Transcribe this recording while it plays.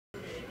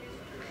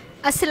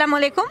अस्सलाम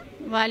वालेकुम।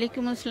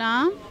 वालेकुम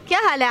अस्सलाम। क्या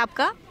हाल है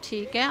आपका?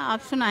 ठीक है, आप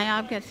सुनाएं,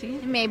 आप कैसी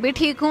हैं? मैं भी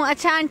ठीक हूँ।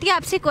 अच्छा आंटी,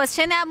 आपसे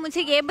क्वेश्चन है, आप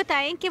मुझे ये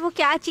बताएं कि वो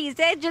क्या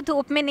चीज़ है जो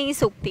धूप में नहीं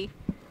सूखती?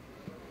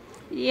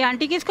 ये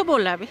आंटी किसको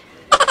बोल रहा है अभी?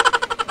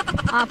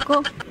 आपको।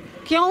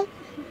 क्यों?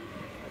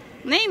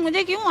 नहीं,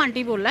 मुझे क्यों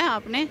आंटी बोल रहा है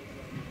आपने?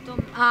 तो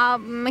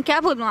मैं क्या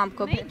बोलूँ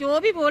आपको? नहीं, जो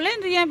भी बोले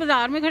तो ये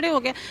बाजार में खड़े हो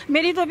गए।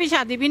 मेरी तो अभी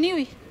शादी भी नहीं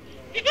हुई,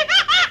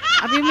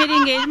 अभी मेरी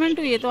एंगेजमेंट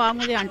हुई है, तो आप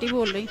मुझे आंटी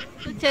बोल रही?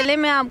 तो चले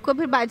मैं आपको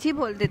फिर बाजी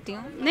बोल देती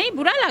हूँ। नहीं,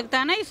 बुरा लगता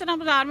है ना इस तरह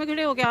बाजार में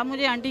खड़े हो गए आप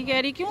मुझे आंटी कह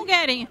रही, क्यों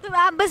कह रही हैं? तो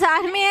आप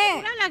बाजार में हैं।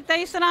 बुरा लगता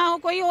है इस तरह।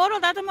 कोई और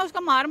होता तो मैं उसका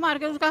मार मार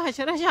के उसका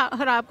हशरा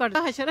खराब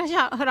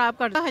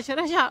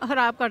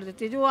कर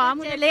देती। जो आप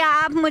मुझे चले,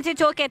 आप मुझे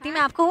जो कहती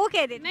मैं आपको वो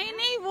कह देती। नहीं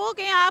नहीं, वो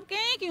कहें, आप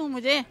कहें क्यों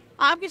मुझे?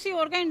 आप किसी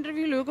और का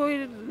इंटरव्यू लो, कोई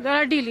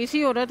जरा ढीली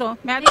सी हो रहा तो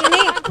मैं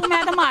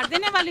तो मार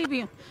देने वाली भी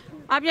हूँ।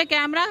 अब ये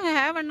कैमरा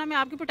है, वरना मैं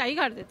आपकी पिटाई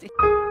कर देती।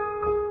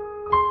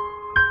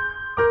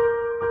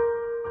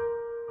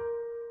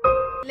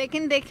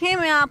 लेकिन देखें,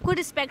 मैं आपको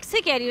रिस्पेक्ट से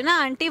कह रही हूँ ना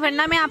आंटी,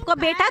 वरना मैं आपको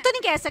बेटा तो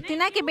नहीं कह सकती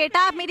ना कि बेटा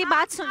आप मेरी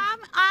बात सुन।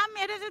 आप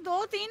मेरे से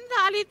 2-3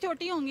 साल ही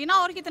छोटी होंगी ना,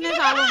 और कितने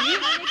साल होंगी?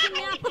 लेकिन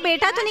मैं आपको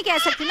बेटा तो नहीं कह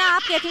सकती ना,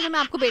 आप कहती हैं तो मैं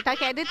आपको बेटा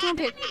कह देती हूँ।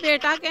 फिर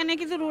बेटा कहने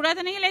की जरूरत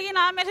नहीं, लेकिन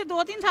आप मेरे से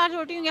 2-3 साल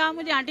छोटी होंगी, आप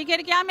मुझे आंटी कह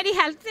रही, क्या मेरी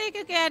हेल्थ से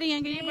कह रही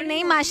हैं? नहीं,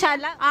 नहीं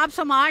माशाल्लाह आप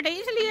स्मार्ट है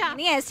इसलिए।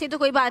 नहीं, ऐसी तो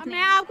कोई बात नहीं।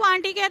 मैं आपको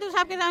आंटी कह दूँ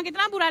सबके सामने,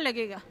 कितना बुरा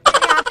लगेगा?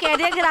 आप कह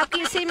रहे हैं, अगर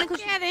आपकी इसी में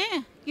कुछ कह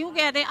दें, क्यों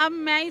कह दें? अब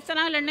मैं इस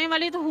तरह लड़ने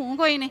वाली तो हूँ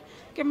कोई नहीं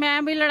कि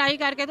मैं भी लड़ाई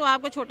करके तो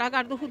आपको छोटा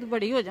कर दूँ, खुद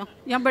बड़ी हो जाऊँ,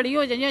 या बड़ी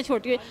हो जाऊँ या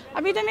छोटी हो।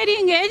 अभी तो मेरी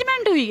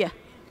एंगेजमेंट हुई है।